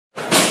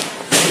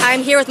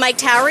I'm here with Mike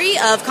Towery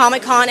of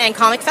Comic Con and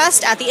Comic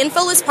Fest at the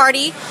InfoList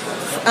party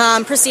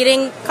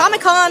preceding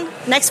Comic Con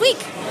next week.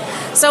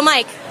 So,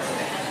 Mike,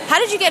 how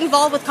did you get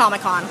involved with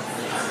Comic Con?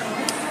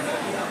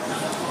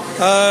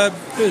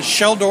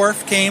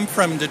 Sheldorf came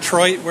from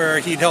Detroit, where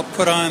he'd helped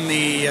put on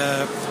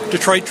the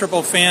Detroit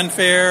Triple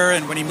Fanfare,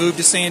 and when he moved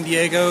to San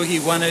Diego, he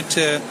wanted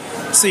to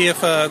see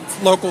if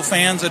local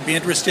fans would be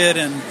interested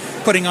in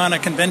putting on a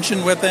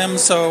convention with them.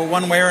 So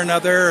one way or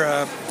another,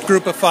 a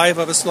group of 5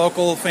 of us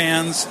local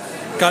fans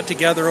got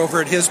together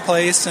over at his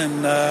place,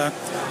 and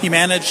he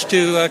managed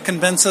to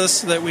convince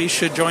us that we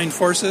should join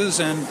forces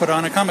and put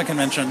on a comic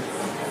convention.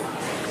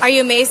 Are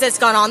you amazed that it's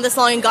gone on this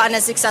long and gotten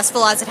as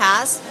successful as it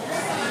has?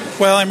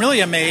 Well, I'm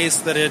really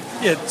amazed that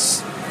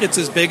it's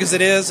as big as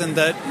it is, and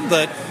that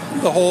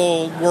the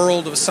whole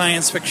world of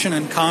science fiction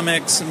and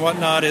comics and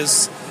whatnot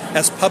is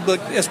as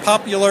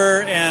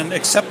popular and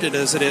accepted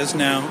as it is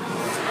now.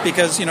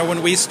 Because,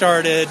 when we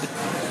started,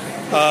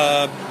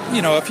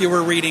 if you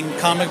were reading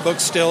comic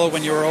books still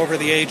when you were over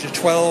the age of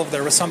 12,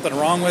 there was something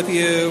wrong with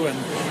you, and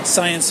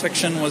science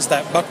fiction was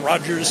that Buck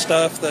Rogers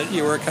stuff that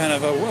you were kind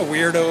of a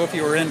weirdo if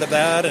you were into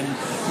that, and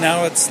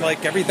now it's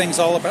like everything's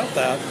all about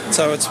that.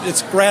 So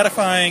it's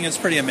gratifying, it's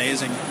pretty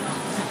amazing.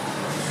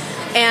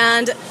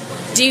 And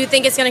do you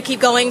think it's going to keep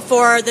going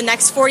for the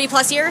next 40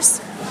 plus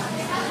years?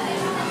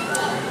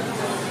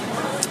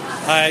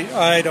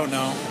 I don't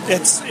know.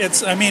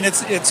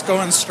 It's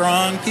going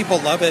strong. People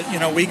love it.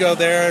 We go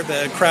there.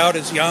 The crowd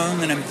is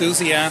young and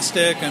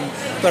enthusiastic, and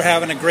they're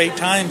having a great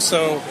time.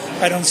 So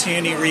I don't see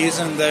any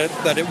reason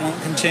that it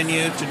won't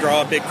continue to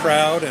draw a big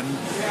crowd.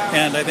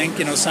 And I think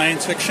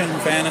science fiction,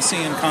 fantasy,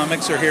 and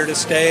comics are here to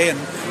stay, and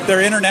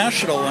they're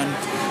international. And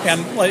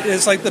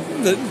it's like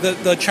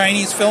the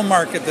Chinese film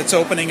market that's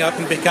opening up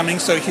and becoming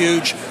so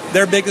huge.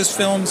 Their biggest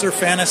films are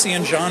fantasy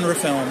and genre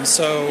films.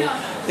 So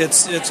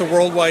it's a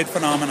worldwide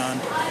phenomenon.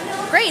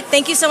 Great.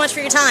 Thank you so much for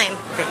your time.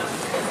 Okay.